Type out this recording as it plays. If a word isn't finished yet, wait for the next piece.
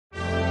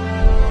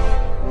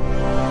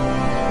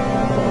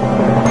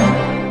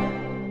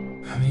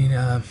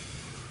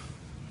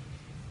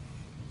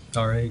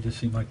RA just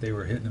seemed like they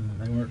were hitting him.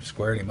 They weren't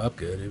squaring him up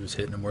good. It was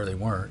hitting him where they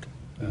weren't.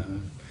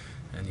 And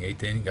the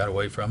eighth inning got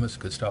away from us.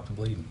 Could stop the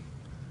bleeding.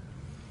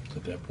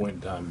 At that point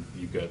in time,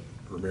 you've got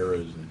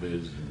Ramirez and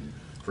Viz and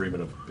Freeman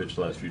have pitched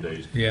the last few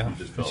days. Yeah, You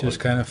just it felt just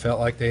like, kind of felt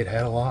like they'd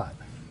had a lot.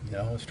 You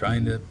know, I was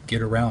trying to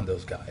get around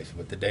those guys.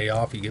 With the day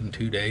off, you give them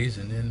 2 days,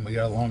 and then we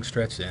got a long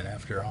stretch then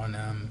after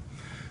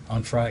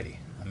on Friday.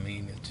 I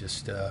mean, it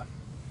just you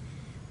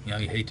know,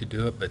 you hate to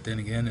do it, but then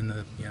again, in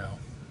the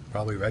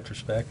probably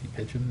retrospect, you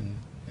pitch them,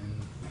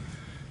 and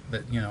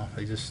but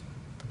the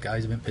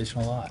guys have been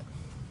pitching a lot,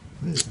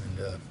 and just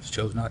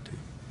chose not to.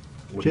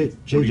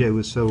 JJ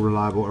was so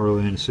reliable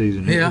early in the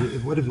season. Yeah.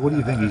 What do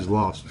you think he's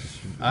lost?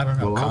 I don't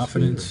know, Velocity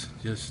confidence,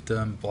 just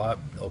block,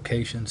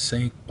 location,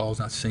 sink. Ball's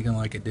not sinking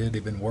like it did.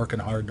 They've been working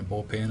hard in the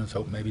bullpen. I was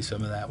hoping maybe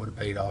some of that would have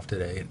paid off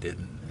today. It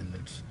didn't, and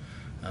it's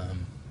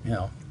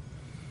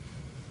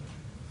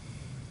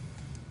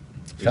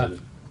tough.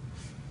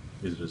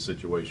 Is it a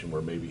situation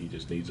where maybe he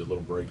just needs a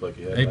little break like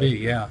he had? Maybe, last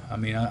year? yeah. I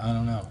mean, I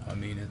don't know. I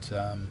mean, it's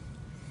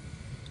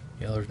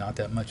there's not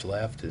that much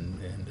left,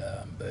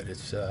 but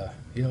it's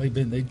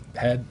they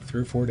had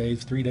 3 or 4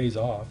 days, 3 days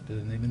off,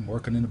 and they've been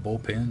working in the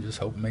bullpen, just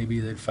hoping maybe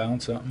they'd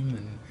found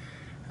something,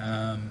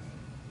 and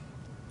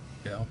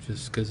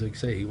just because like I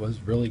say, he was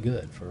really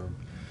good for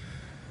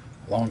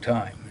a long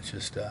time. It's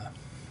just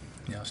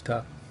it's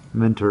tough.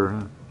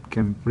 Mentor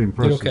came pretty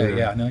impressive. Okay, there.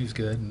 yeah, no, he's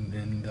good,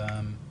 and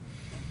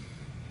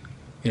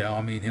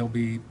I mean, he'll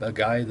be a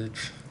guy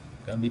that's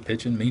going to be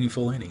pitching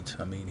meaningful innings.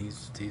 I mean,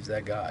 he's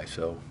that guy.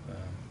 So,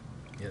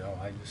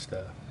 I just,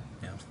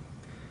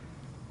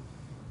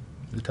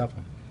 it's a tough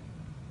one.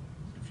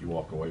 If you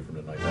walk away from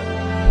it like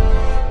that.